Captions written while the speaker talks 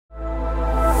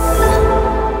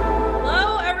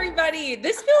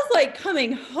like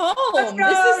coming home. Go,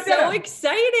 This is so Jenna.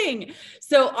 exciting.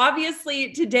 So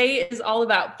obviously today is all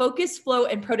about focus, flow,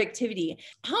 and productivity.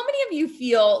 How many of you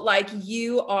feel like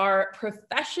you are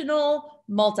professional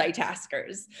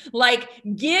multitaskers? Like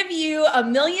give you a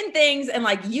million things and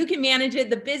like you can manage it.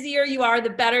 The busier you are, the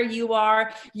better you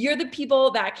are. You're the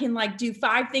people that can like do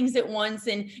 5 things at once,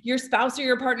 and your spouse or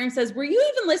your partner says, were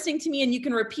you even listening to me? And you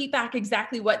can repeat back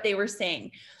exactly what they were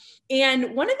saying.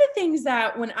 And one of the things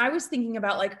that when I was thinking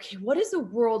about like, okay, what does the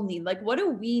world need? Like, what do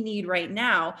we need right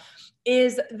now?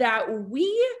 Is that we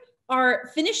are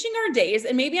finishing our days,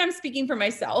 and maybe I'm speaking for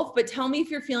myself, but tell me if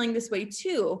you're feeling this way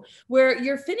too, where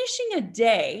you're finishing a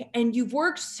day and you've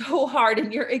worked so hard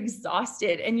and you're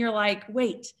exhausted and you're like,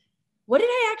 wait, what did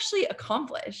I actually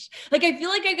accomplish? Like, I feel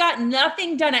like I got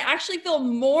nothing done. I actually feel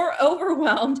more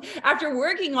overwhelmed after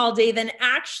working all day than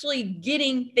actually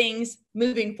getting things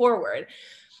moving forward.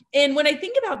 And when I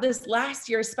think about this last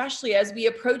year, especially as we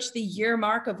approach the year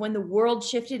mark of when the world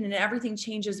shifted and everything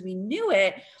changed as we knew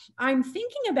it, I'm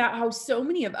thinking about how so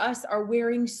many of us are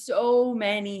wearing so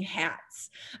many hats.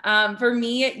 For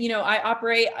me, you know, I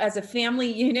operate as a family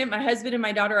unit. My husband and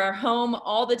my daughter are home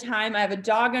all the time. I have a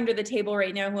dog under the table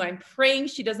right now who I'm praying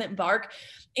she doesn't bark.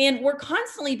 And we're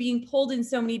constantly being pulled in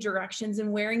so many directions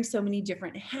and wearing so many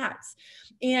different hats.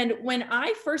 And when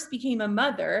I first became a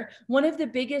mother, one of the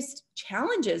biggest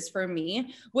challenges for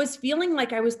me was feeling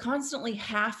like I was constantly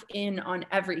half in on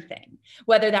everything,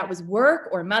 whether that was work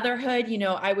or motherhood. You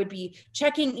know, I would be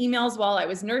checking emails while I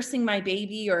was nursing my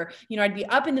baby, or, you know, I'd be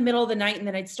up in the middle of the night and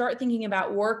then I'd start thinking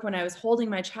about work when I was holding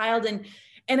my child.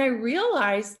 And I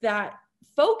realized that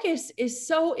focus is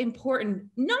so important,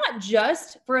 not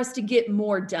just for us to get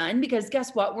more done, because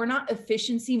guess what? We're not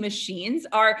efficiency machines.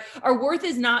 Our worth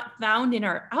is not found in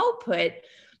our output,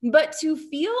 but to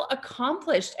feel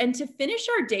accomplished and to finish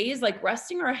our days like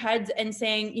resting our heads and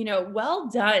saying, you know, well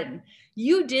done.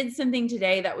 You did something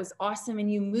today that was awesome and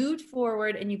you moved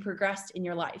forward and you progressed in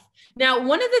your life. Now,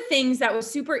 one of the things that was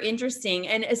super interesting,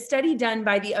 and a study done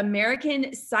by the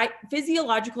American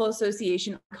Physiological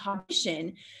Association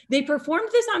Cognition, they performed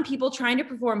this on people trying to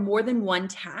perform more than one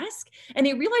task. And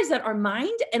they realized that our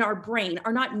mind and our brain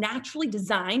are not naturally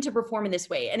designed to perform in this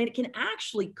way. And it can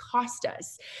actually cost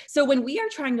us. So when we are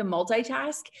trying to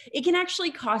multitask, it can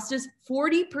actually cost us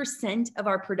 40% of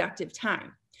our productive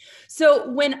time. So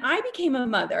when I became a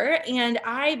mother and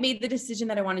I made the decision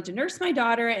that I wanted to nurse my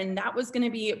daughter, and that was going to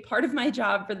be part of my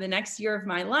job for the next year of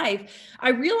my life, I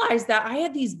realized that I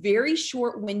had these very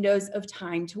short windows of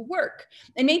time to work.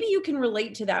 And maybe you can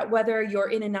relate to that, whether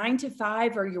you're in a 9 to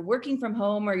 5 or you're working from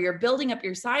home or you're building up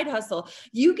your side hustle,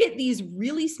 you get these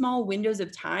really small windows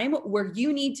of time where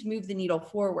you need to move the needle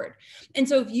forward. And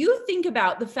so if you think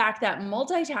about the fact that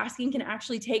multitasking can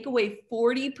actually take away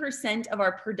 40% of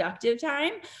our productive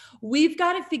time, we've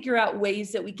got to figure out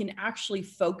ways that we can actually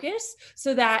focus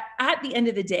so that at the end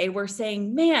of the day, we're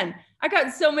saying, man, I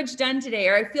got so much done today,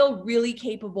 or I feel really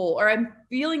capable, or I'm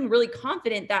feeling really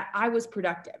confident that I was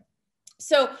productive.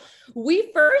 So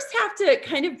we first have to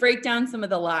kind of break down some of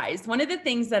the lies. One of the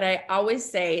things that I always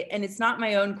say, and it's not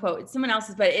my own quote, it's someone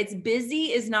else's, but it's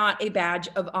busy is not a badge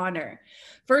of honor.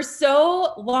 For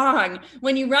so long,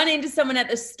 when you run into someone at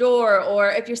the store,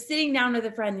 or if you're sitting down with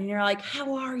a friend and you're like,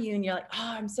 how are you? And you're like,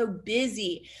 oh, I'm so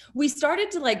busy. We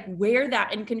started to like wear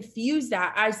that and confuse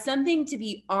that as something to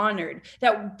be honored,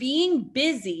 that being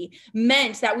busy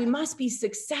meant that we must be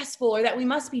successful, or that we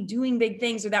must be doing big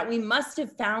things, or that we must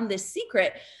have found this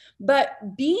secret.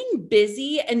 But being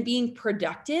busy and being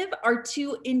productive are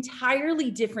 2 entirely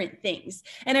different things.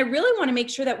 And I really want to make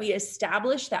sure that we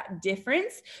establish that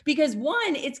difference, because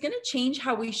 1, it's going to change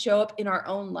how we show up in our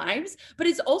own lives, but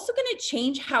it's also going to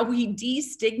change how we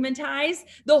destigmatize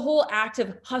the whole act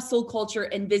of hustle culture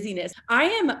and busyness. I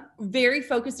am very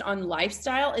focused on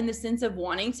lifestyle in the sense of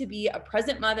wanting to be a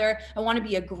present mother. I want to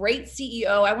be a great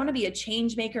CEO. I want to be a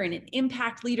change maker and an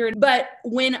impact leader. But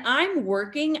when I'm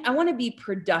working, I want to be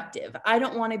productive. I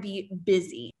don't want to be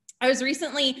busy. I was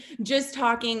recently just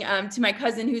talking to my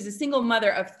cousin, who's a single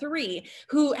mother of 3,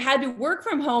 who had to work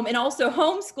from home and also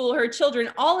homeschool her children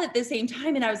all at the same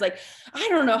time. And I was like, I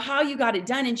don't know how you got it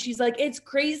done. And she's like, it's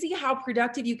crazy how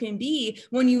productive you can be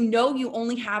when you know you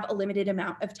only have a limited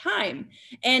amount of time.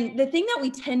 And the thing that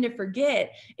we tend to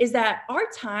forget is that our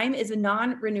time is a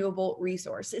non-renewable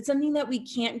resource. It's something that we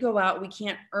can't go out, we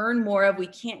can't earn more of, we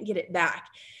can't get it back.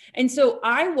 And so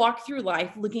I walk through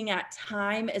life looking at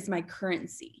time as my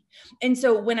currency. And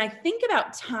so when I think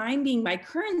about time being my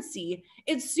currency,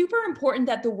 it's super important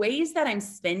that the ways that I'm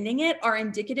spending it are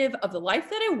indicative of the life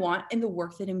that I want and the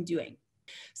work that I'm doing.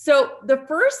 So the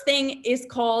first thing is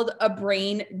called a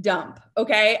brain dump.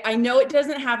 Okay. I know it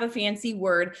doesn't have a fancy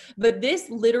word, but this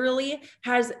literally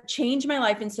has changed my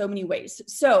life in so many ways.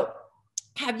 So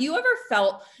have you ever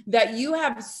felt that you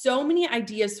have so many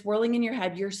ideas swirling in your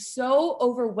head? You're so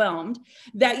overwhelmed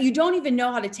that you don't even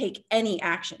know how to take any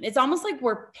action. It's almost like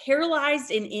we're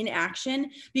paralyzed in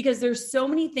inaction because there's so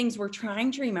many things we're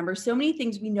trying to remember, so many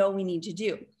things we know we need to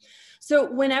do.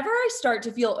 So whenever I start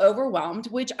to feel overwhelmed,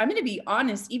 which I'm going to be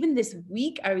honest, even this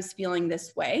week, I was feeling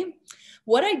this way.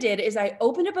 What I did is I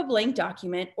opened up a blank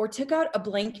document or took out a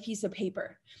blank piece of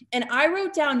paper and I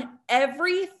wrote down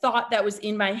every thought that was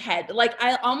in my head. Like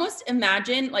I almost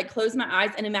imagine, like close my eyes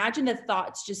and imagine the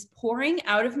thoughts just pouring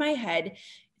out of my head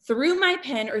through my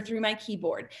pen or through my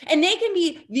keyboard. And they can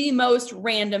be the most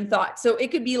random thoughts. So it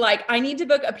could be like, I need to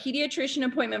book a pediatrician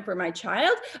appointment for my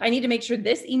child. I need to make sure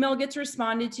this email gets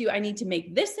responded to. I need to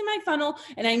make this in my funnel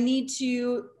and I need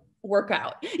to work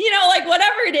out, like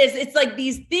whatever it is, it's like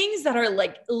these things that are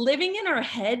like living in our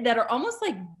head that are almost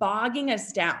like bogging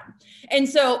us down. And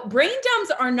so brain dumps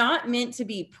are not meant to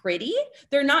be pretty.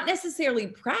 They're not necessarily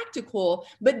practical,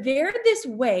 but they're this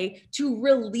way to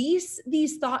release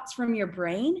these thoughts from your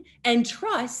brain and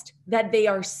trust that they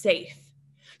are safe.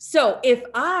 So if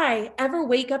I ever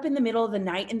wake up in the middle of the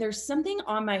night and there's something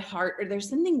on my heart or there's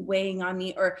something weighing on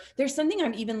me or there's something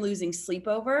I'm even losing sleep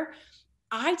over,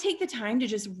 I take the time to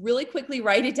just really quickly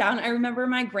write it down. I remember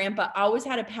my grandpa always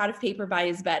had a pad of paper by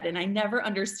his bed and I never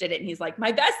understood it. And he's like,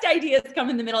 my best ideas come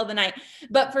in the middle of the night.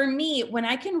 But for me, when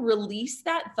I can release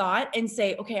that thought and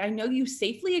say, okay, I know you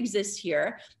safely exist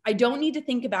here. I don't need to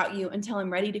think about you until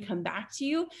I'm ready to come back to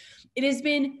you. It has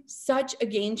been such a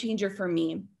game changer for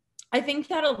me. I think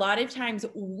that a lot of times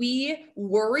we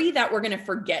worry that we're going to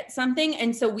forget something.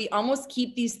 And so we almost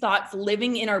keep these thoughts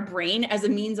living in our brain as a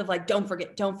means of like, don't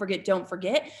forget, don't forget, don't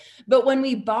forget. But when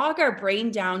we bog our brain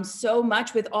down so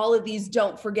much with all of these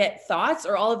don't forget thoughts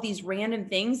or all of these random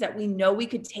things that we know we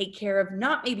could take care of,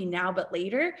 not maybe now, but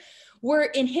later, we're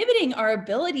inhibiting our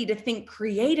ability to think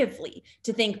creatively,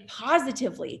 to think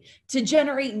positively, to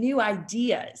generate new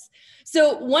ideas.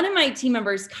 So one of my team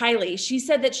members, Kylie, she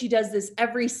said that she does this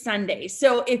every Sunday.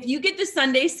 So if you get the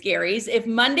Sunday scaries, if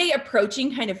Monday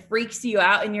approaching kind of freaks you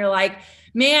out and you're like,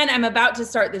 man, I'm about to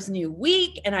start this new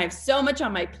week and I have so much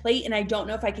on my plate and I don't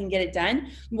know if I can get it done.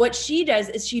 What she does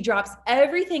is she drops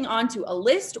everything onto a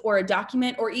list or a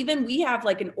document, or even we have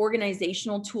like an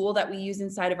organizational tool that we use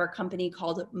inside of our company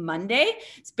called Monday.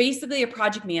 It's basically a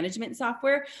project management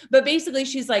software, but basically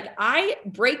she's like, I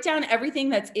break down everything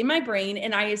that's in my brain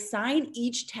and I assign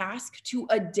each task to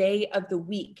a day of the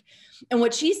week. And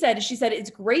what she said is, she said, it's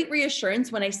great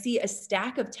reassurance when I see a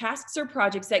stack of tasks or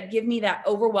projects that give me that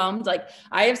overwhelmed, like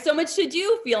I have so much to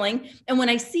do feeling. And when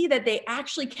I see that they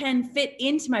actually can fit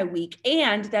into my week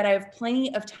and that I have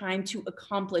plenty of time to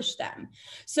accomplish them.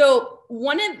 So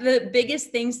one of the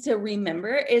biggest things to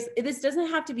remember is this doesn't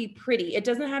have to be pretty. It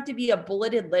doesn't have to be a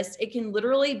bulleted list. It can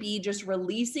literally be just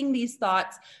releasing these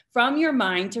thoughts from your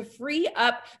mind to free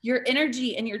up your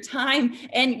energy and your time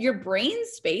and your brain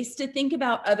space to think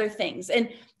about other things. And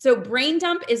so brain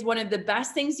dump is one of the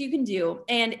best things you can do.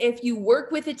 And if you work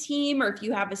with a team or if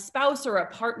you have a spouse or a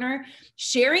partner,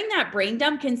 sharing that brain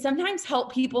dump can sometimes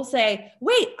help people say,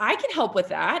 wait, I can help with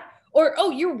that. Or, oh,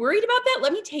 you're worried about that?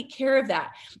 Let me take care of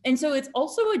that. And so it's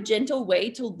also a gentle way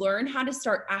to learn how to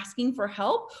start asking for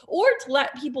help or to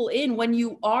let people in when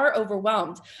you are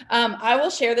overwhelmed. I will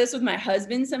share this with my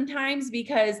husband sometimes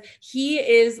because he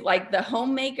is like the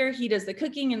homemaker. He does the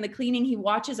cooking and the cleaning. He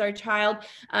watches our child.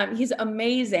 He's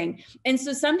amazing. And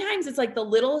so sometimes it's like the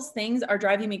littlest things are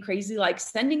driving me crazy, like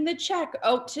sending the check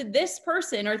out to this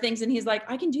person or things. And he's like,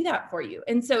 I can do that for you.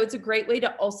 And so it's a great way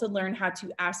to also learn how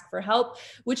to ask for help,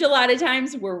 which a lot of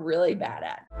times we're really bad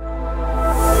at.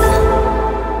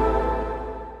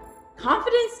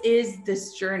 Confidence is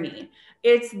this journey.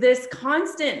 It's this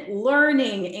constant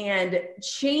learning and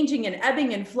changing and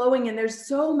ebbing and flowing, and there's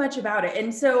so much about it.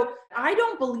 And so I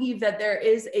don't believe that there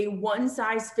is a one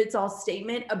size fits all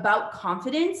statement about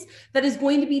confidence that is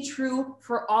going to be true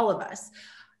for all of us.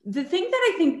 The thing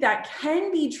that I think that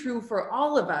can be true for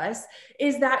all of us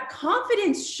is that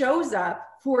confidence shows up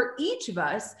for each of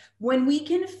us when we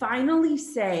can finally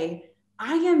say,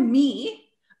 I am me.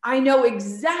 I know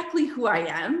exactly who I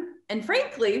am. And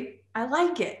frankly, I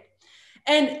like it.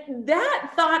 And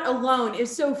that thought alone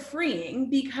is so freeing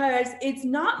because it's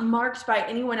not marked by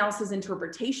anyone else's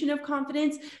interpretation of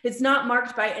confidence. It's not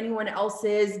marked by anyone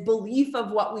else's belief of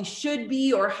what we should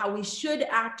be or how we should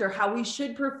act or how we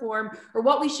should perform or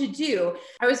what we should do.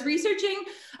 I was researching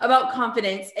about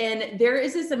confidence, and there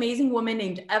is this amazing woman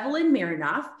named Evelyn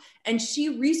Marinoff, and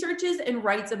she researches and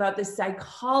writes about the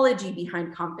psychology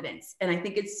behind confidence. And I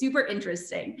think it's super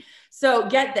interesting. So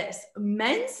get this,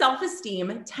 men's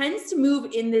self-esteem tends to move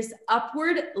in this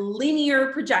upward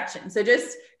linear projection. So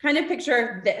just kind of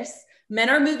picture this. Men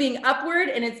are moving upward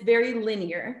and it's very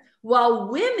linear, while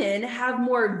women have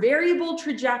more variable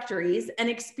trajectories and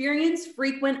experience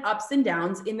frequent ups and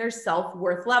downs in their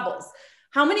self-worth levels.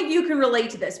 How many of you can relate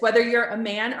to this, whether you're a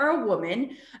man or a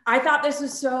woman? I thought this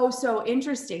was so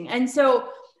interesting. And so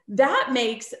that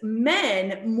makes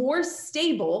men more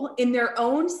stable in their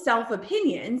own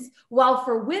self-opinions, while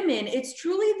for women, it's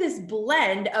truly this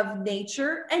blend of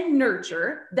nature and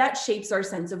nurture that shapes our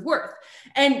sense of worth.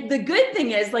 And the good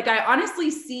thing is, like, I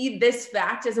honestly see this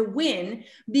fact as a win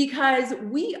because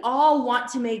we all want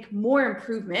to make more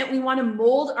improvement. We want to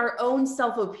mold our own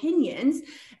self-opinions.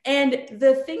 And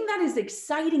the thing that is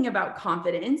exciting about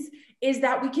confidence is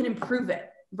that we can improve it.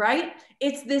 Right?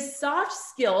 It's this soft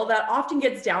skill that often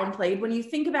gets downplayed when you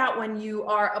think about when you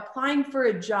are applying for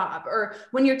a job or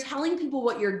when you're telling people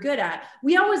what you're good at.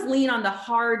 We always lean on the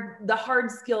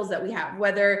hard skills that we have,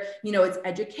 whether, it's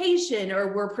education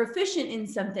or we're proficient in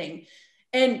something.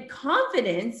 And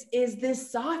confidence is this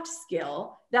soft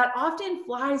skill that often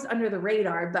flies under the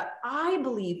radar, but I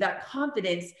believe that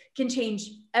confidence can change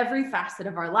every facet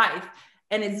of our life.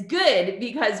 And it's good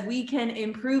because we can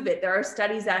improve it. There are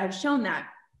studies that have shown that.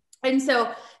 And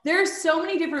so there's so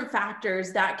many different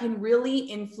factors that can really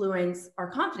influence our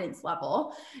confidence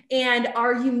level, and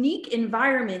our unique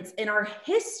environments and our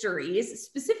histories,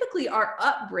 specifically our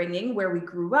upbringing, where we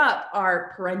grew up,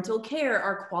 our parental care,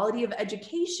 our quality of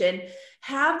education,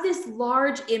 have this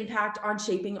large impact on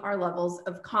shaping our levels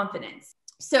of confidence.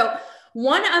 So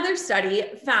one other study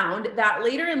found that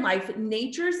later in life,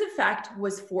 nature's effect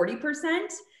was 40%.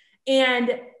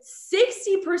 And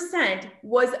 60%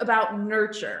 was about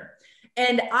nurture.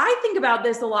 And I think about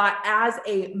this a lot as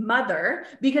a mother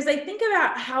because I think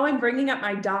about how I'm bringing up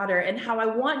my daughter and how I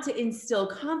want to instill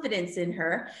confidence in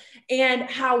her, and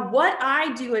how what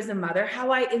I do as a mother,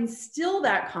 how I instill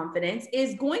that confidence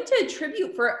is going to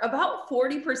attribute for about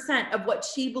 40% of what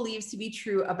she believes to be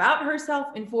true about herself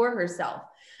and for herself.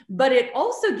 But it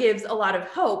also gives a lot of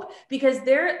hope because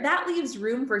that leaves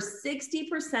room for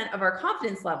 60% of our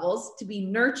confidence levels to be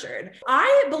nurtured.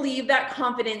 I believe that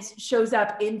confidence shows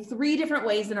up in 3 different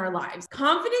ways in our lives.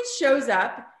 Confidence shows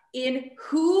up in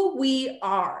who we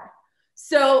are.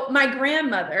 So my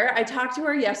grandmother, I talked to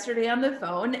her yesterday on the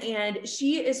phone, and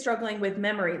she is struggling with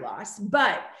memory loss,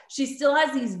 but she still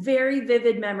has these very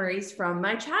vivid memories from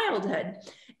my childhood.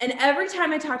 And every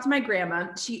time I talk to my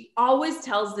grandma, she always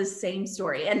tells this same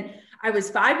story. And I was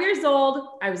 5 years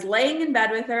old. I was laying in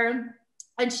bed with her,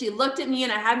 and she looked at me,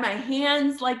 and I had my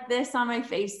hands like this on my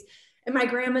face. And my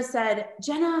grandma said,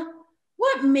 "Jenna,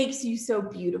 what makes you so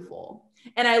beautiful?"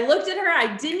 And I looked at her,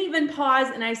 I didn't even pause.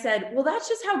 And I said, "Well, that's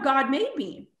just how God made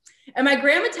me." And my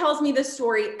grandma tells me this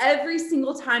story every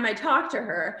single time I talk to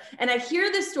her. And I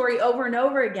hear this story over and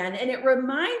over again. And it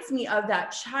reminds me of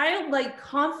that childlike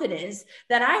confidence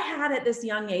that I had at this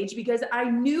young age because I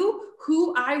knew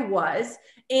who I was.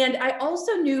 And I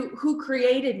also knew who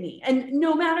created me. And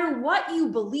no matter what you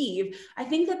believe, I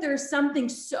think that there's something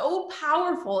so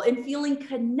powerful in feeling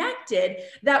connected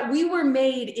that we were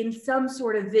made in some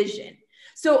sort of vision.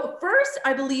 So first,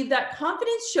 I believe that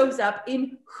confidence shows up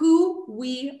in who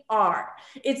we are.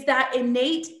 It's that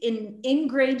innate,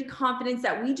 ingrained confidence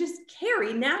that we just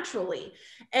carry naturally.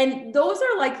 And those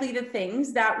are likely the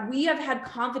things that we have had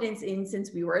confidence in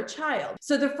since we were a child.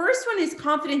 So the first one is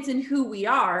confidence in who we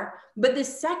are, but the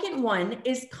second one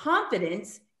is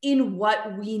confidence in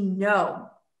what we know.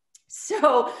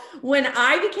 So when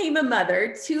I became a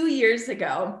mother 2 years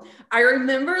ago, I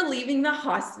remember leaving the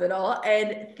hospital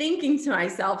and thinking to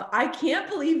myself, I can't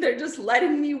believe they're just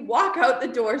letting me walk out the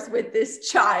doors with this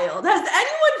child. Has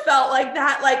anyone felt like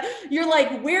that? Like, you're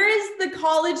like, where is the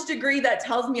college degree that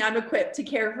tells me I'm equipped to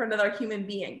care for another human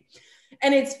being?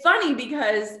 And it's funny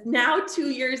because now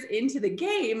 2 years into the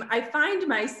game, I find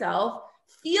myself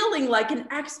feeling like an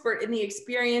expert in the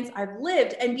experience I've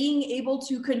lived and being able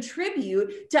to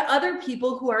contribute to other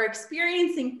people who are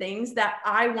experiencing things that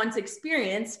I once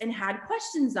experienced and had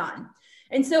questions on.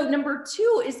 And so number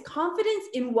 2 is confidence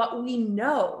in what we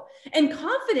know. And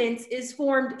confidence is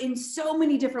formed in so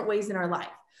many different ways in our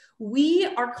life. We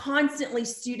are constantly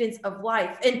students of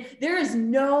life. And there is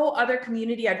no other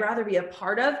community I'd rather be a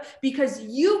part of, because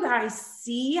you guys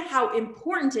see how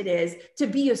important it is to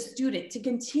be a student, to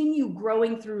continue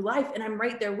growing through life. And I'm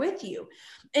right there with you.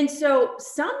 And so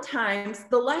sometimes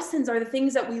the lessons are the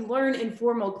things that we learn in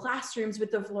formal classrooms with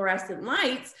the fluorescent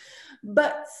lights.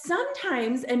 But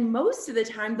sometimes, and most of the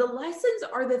time, the lessons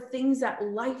are the things that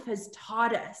life has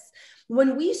taught us.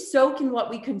 When we soak in what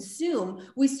we consume,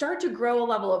 we start to grow a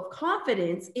level of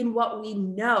confidence in what we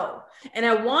know. And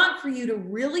I want for you to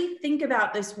really think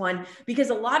about this one, because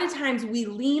a lot of times we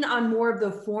lean on more of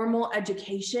the formal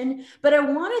education, but I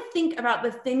want to think about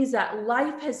the things that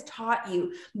life has taught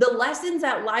you, the lessons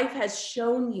that life has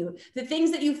shown you, the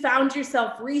things that you found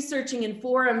yourself researching in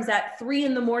forums at 3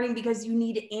 a.m. because you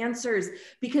need answers,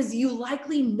 because you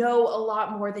likely know a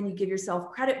lot more than you give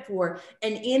yourself credit for.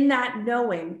 And in that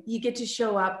knowing, you get to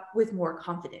show up with more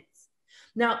confidence.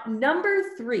 Now, number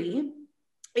 3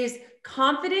 is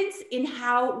confidence in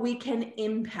how we can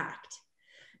impact.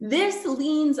 This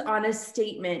leans on a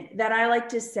statement that I like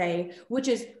to say, which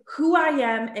is who I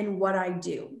am and what I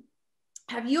do.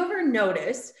 Have you ever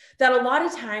noticed that a lot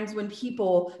of times when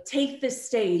people take the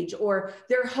stage, or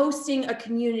they're hosting a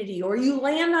community, or you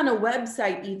land on a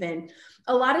website even,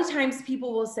 a lot of times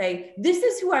people will say, this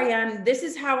is who I am, this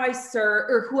is how I serve,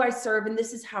 or who I serve, and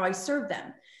this is how I serve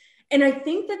them. And I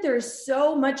think that there's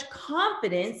so much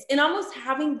confidence in almost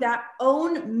having that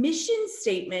own mission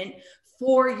statement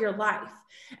for your life.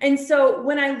 And so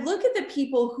when I look at the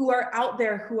people who are out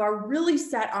there who are really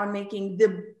set on making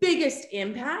the biggest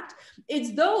impact,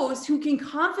 it's those who can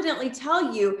confidently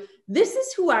tell you, this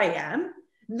is who I am,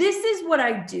 this is what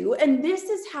I do, and this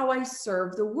is how I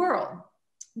serve the world.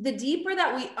 The deeper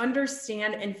that we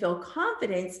understand and feel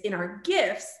confidence in our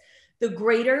gifts, the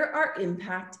greater our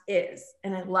impact is.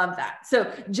 And I love that.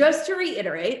 So just to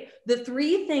reiterate, the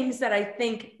 3 things that I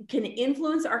think can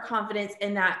influence our confidence,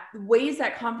 and that ways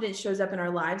that confidence shows up in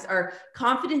our lives, are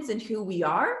confidence in who we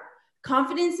are,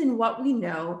 confidence in what we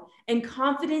know, and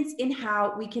confidence in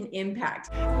how we can impact.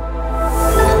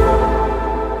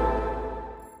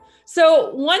 So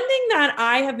one thing that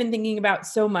I have been thinking about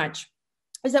so much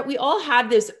is that we all have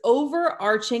this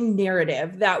overarching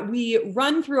narrative that we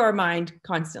run through our mind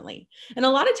constantly. And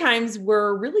a lot of times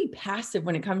we're really passive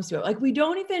when it comes to it. Like, we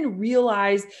don't even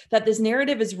realize that this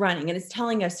narrative is running and it's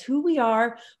telling us who we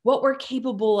are, what we're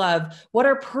capable of, what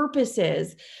our purpose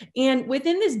is. And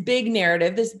within this big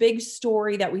narrative, this big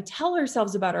story that we tell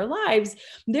ourselves about our lives,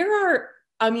 there are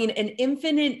an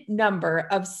infinite number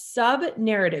of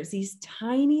sub-narratives, these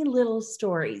tiny little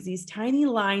stories, these tiny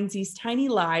lines, these tiny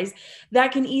lies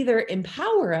that can either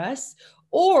empower us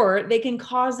or they can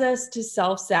cause us to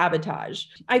self-sabotage.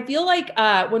 I feel like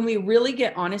when we really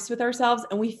get honest with ourselves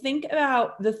and we think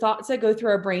about the thoughts that go through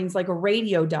our brains like a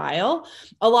radio dial,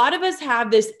 a lot of us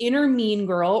have this inner mean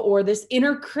girl or this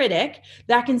inner critic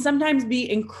that can sometimes be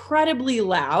incredibly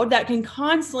loud, that can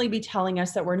constantly be telling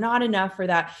us that we're not enough, or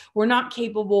that we're not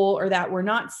capable, or that we're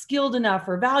not skilled enough,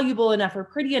 or valuable enough, or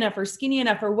pretty enough, or skinny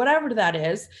enough, or whatever that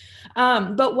is.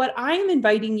 But what I'm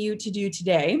inviting you to do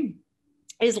today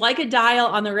is, like a dial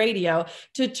on the radio,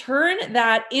 to turn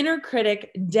that inner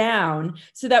critic down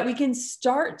so that we can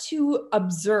start to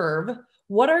observe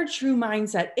what our true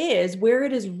mindset is, where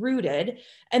it is rooted,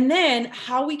 and then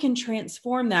how we can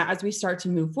transform that as we start to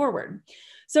move forward.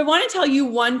 So I want to tell you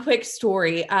one quick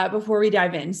story before we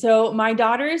dive in. So my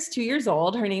daughter is 2 years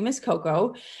old. Her name is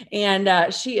Coco,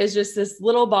 and she is just this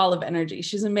little ball of energy.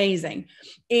 She's amazing.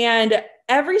 And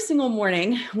every single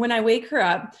morning when I wake her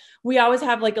up, we always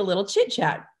have like a little chit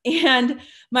chat. And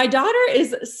my daughter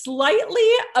is slightly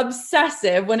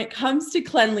obsessive when it comes to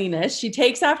cleanliness. She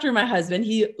takes after my husband.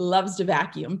 He loves to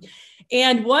vacuum.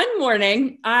 And one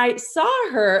morning I saw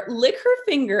her lick her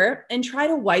finger and try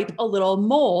to wipe a little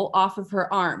mole off of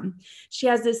her arm. She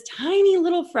has this tiny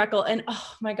little freckle, and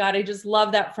oh my God, I just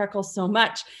love that freckle so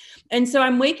much. And so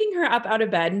I'm waking her up out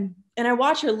of bed and I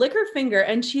watch her lick her finger,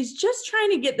 and she's just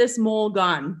trying to get this mole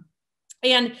gone.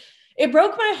 And it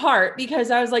broke my heart,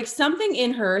 because I was like, something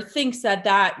in her thinks that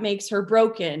that makes her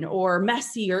broken or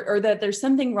messy, or that there's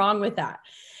something wrong with that.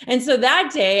 And so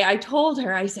that day I told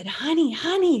her, I said,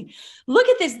 honey, look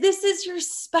at this. This is your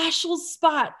special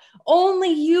spot.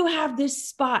 Only you have this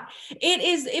spot.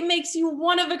 It makes you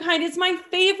one of a kind. It's my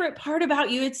favorite part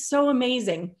about you. It's so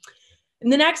amazing.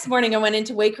 And the next morning I went in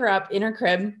to wake her up in her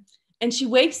crib, and she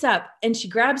wakes up and she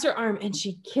grabs her arm and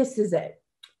she kisses it.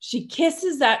 She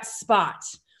kisses that spot.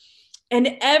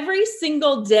 And every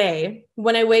single day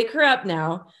when I wake her up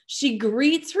now, she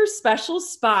greets her special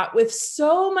spot with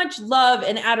so much love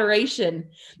and adoration.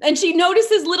 And she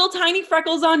notices little tiny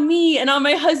freckles on me and on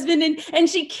my husband, and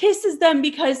she kisses them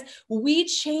because we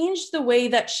changed the way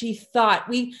that she thought.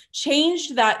 We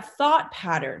changed that thought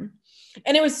pattern.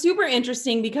 And it was super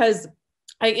interesting because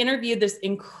I interviewed this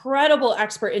incredible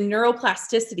expert in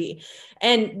neuroplasticity.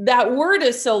 And that word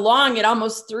is so long, it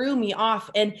almost threw me off.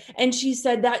 And she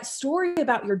said that story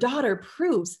about your daughter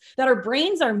proves that our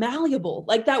brains are malleable,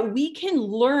 like that we can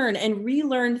learn and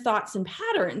relearn thoughts and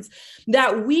patterns,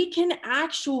 that we can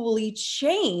actually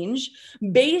change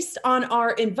based on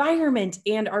our environment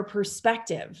and our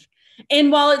perspective.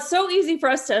 And while it's so easy for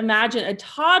us to imagine a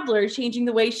toddler changing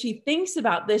the way she thinks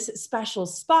about this special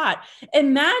spot,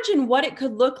 imagine what it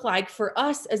could look like for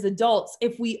us as adults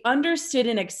if we understood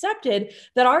and accepted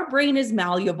that our brain is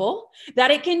malleable, that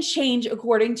it can change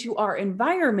according to our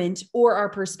environment or our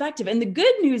perspective. And the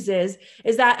good news is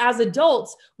that as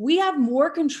adults, we have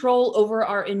more control over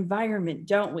our environment,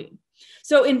 don't we?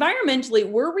 So environmentally,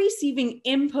 we're receiving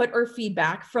input or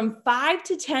feedback from 5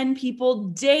 to 10 people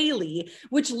daily,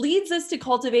 which leads us to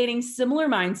cultivating similar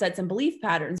mindsets and belief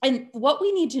patterns. And what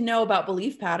we need to know about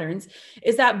belief patterns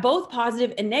is that both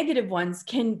positive and negative ones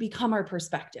can become our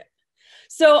perspective.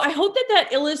 So I hope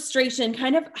that illustration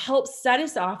kind of helps set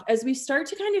us off as we start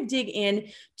to kind of dig in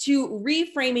to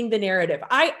reframing the narrative.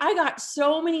 I got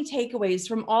so many takeaways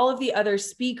from all of the other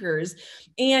speakers,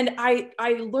 and I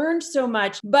learned so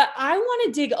much, but I want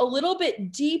to dig a little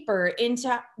bit deeper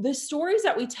into the stories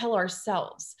that we tell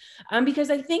ourselves, because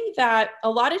I think that a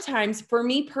lot of times for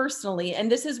me personally,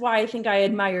 and this is why I think I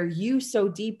admire you so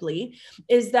deeply,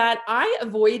 is that I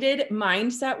avoided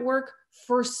mindset work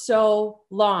for so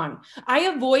long. I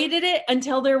avoided it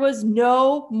until there was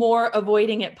no more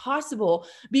avoiding it possible.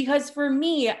 Because for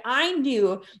me, I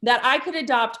knew that I could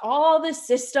adopt all the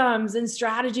systems and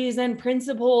strategies and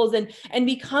principles and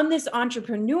become this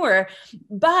entrepreneur.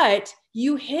 But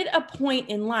you hit a point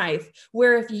in life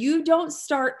where if you don't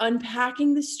start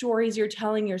unpacking the stories you're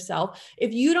telling yourself,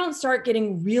 if you don't start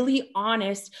getting really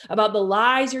honest about the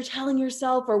lies you're telling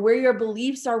yourself or where your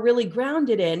beliefs are really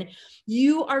grounded in,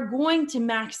 you are going to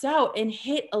max out and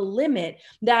hit a limit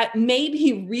that may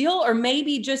be real or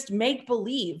maybe just make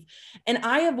believe. And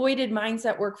I avoided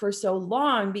mindset work for so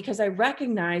long because I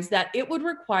recognized that it would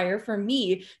require for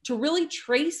me to really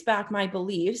trace back my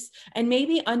beliefs and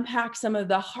maybe unpack some of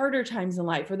the harder times in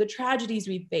life or the tragedies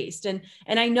we've faced. And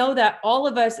I know that all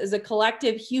of us as a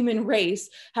collective human race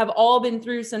have all been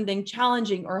through something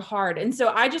challenging or hard. And so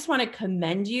I just want to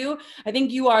commend you. I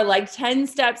think you are like 10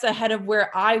 steps ahead of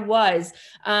where I was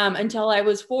until I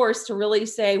was forced to really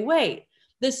say, wait,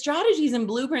 the strategies and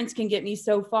blueprints can get me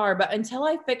so far, but until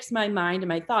I fix my mind and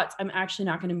my thoughts, I'm actually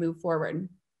not going to move forward.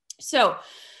 So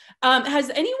has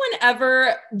anyone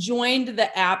ever joined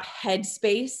the app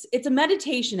Headspace? It's a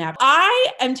meditation app.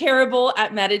 I am terrible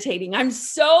at meditating. I'm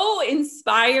so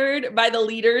inspired by the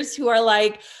leaders who are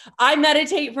like, I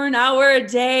meditate for an hour a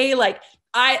day.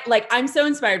 I'm so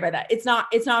inspired by that. It's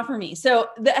not for me. So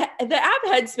the app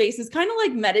Headspace is kind of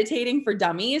like meditating for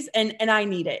dummies, and I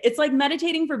need it. It's like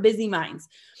meditating for busy minds.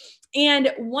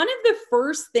 And one of the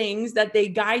first things that they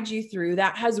guide you through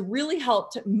that has really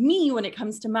helped me when it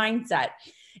comes to mindset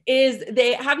is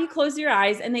they have you close your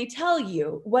eyes and they tell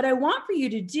you, what I want for you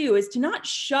to do is to not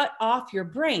shut off your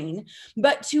brain,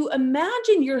 but to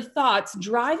imagine your thoughts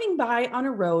driving by on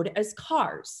a road as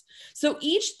cars. So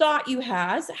each thought you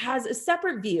has a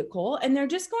separate vehicle and they're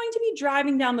just going to be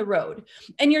driving down the road.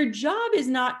 And your job is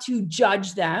not to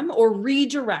judge them or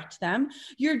redirect them.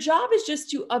 Your job is just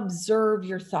to observe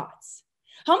your thoughts.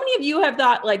 How many of you have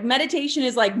thought like meditation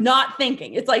is like not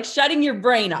thinking? It's like shutting your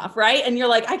brain off, right? And you're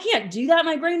like, I can't do that.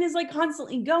 My brain is like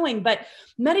constantly going. But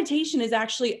meditation is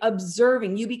actually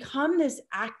observing. You become this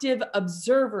active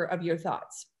observer of your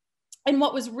thoughts. And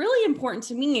what was really important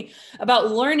to me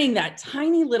about learning that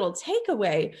tiny little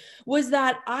takeaway was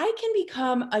that I can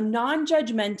become a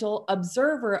non-judgmental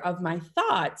observer of my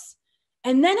thoughts.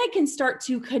 And then I can start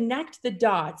to connect the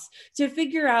dots to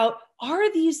figure out,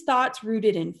 are these thoughts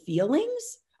rooted in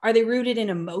feelings? Are they rooted in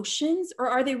emotions? Or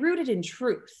are they rooted in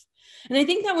truth? And I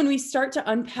think that when we start to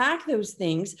unpack those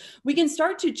things, we can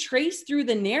start to trace through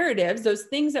the narratives, those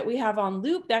things that we have on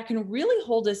loop that can really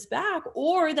hold us back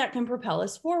or that can propel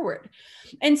us forward.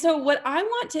 And so what I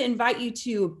want to invite you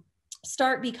to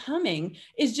start becoming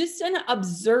is just an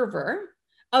observer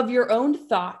of your own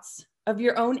thoughts, of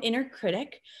your own inner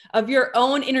critic, of your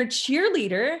own inner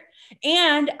cheerleader,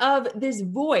 and of this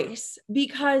voice,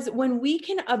 because when we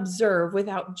can observe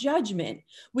without judgment,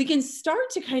 we can start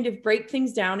to kind of break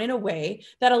things down in a way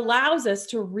that allows us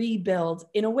to rebuild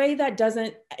in a way that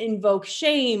doesn't invoke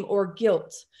shame or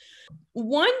guilt.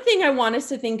 One thing I want us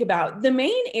to think about, the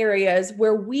main areas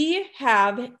where we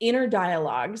have inner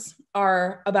dialogues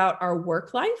are about our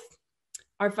work life,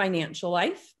 our financial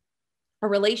life, our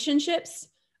relationships,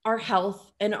 our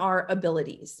health, and our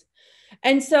abilities.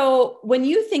 And so when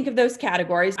you think of those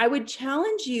categories, I would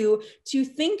challenge you to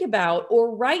think about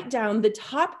or write down the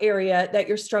top area that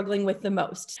you're struggling with the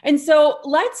most. And so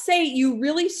let's say you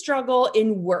really struggle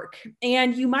in work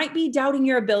and you might be doubting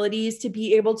your abilities to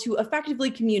be able to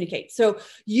effectively communicate. So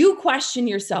you question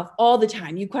yourself all the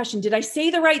time. You question, did I say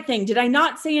the right thing? Did I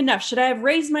not say enough? Should I have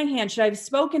raised my hand? Should I have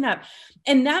spoken up?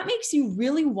 And that makes you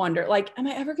really wonder, like, am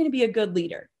I ever going to be a good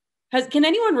leader? Can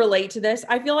anyone relate to this?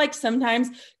 I feel like sometimes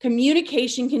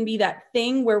communication can be that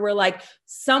thing where we're like,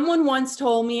 someone once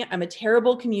told me I'm a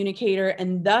terrible communicator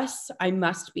and thus I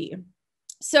must be.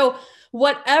 So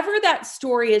whatever that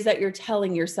story is that you're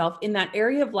telling yourself in that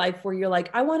area of life where you're like,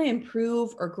 I want to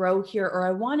improve or grow here, or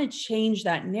I want to change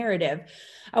that narrative,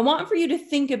 I want for you to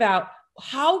think about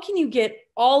how can you get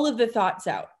all of the thoughts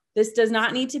out? This does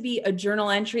not need to be a journal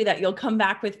entry that you'll come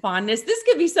back with fondness. This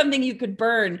could be something you could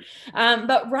burn,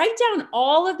 but write down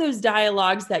all of those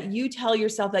dialogues that you tell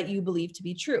yourself that you believe to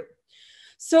be true.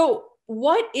 So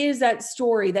what is that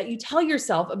story that you tell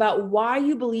yourself about why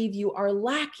you believe you are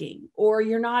lacking, or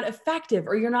you're not effective,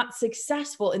 or you're not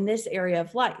successful in this area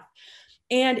of life?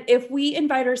 And if we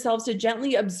invite ourselves to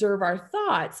gently observe our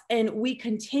thoughts and we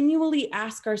continually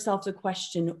ask ourselves a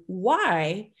question,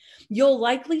 why, you'll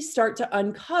likely start to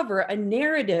uncover a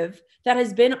narrative that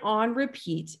has been on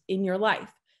repeat in your life.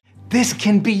 This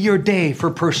can be your day for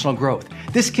personal growth.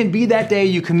 This can be that day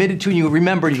you committed to and you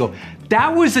remember and you go,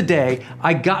 that was the day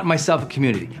I got myself a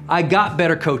community. I got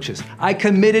better coaches. I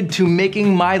committed to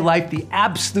making my life the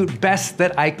absolute best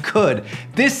that I could.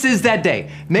 This is that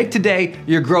day. Make today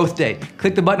your growth day.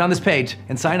 Click the button on this page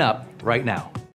and sign up right now.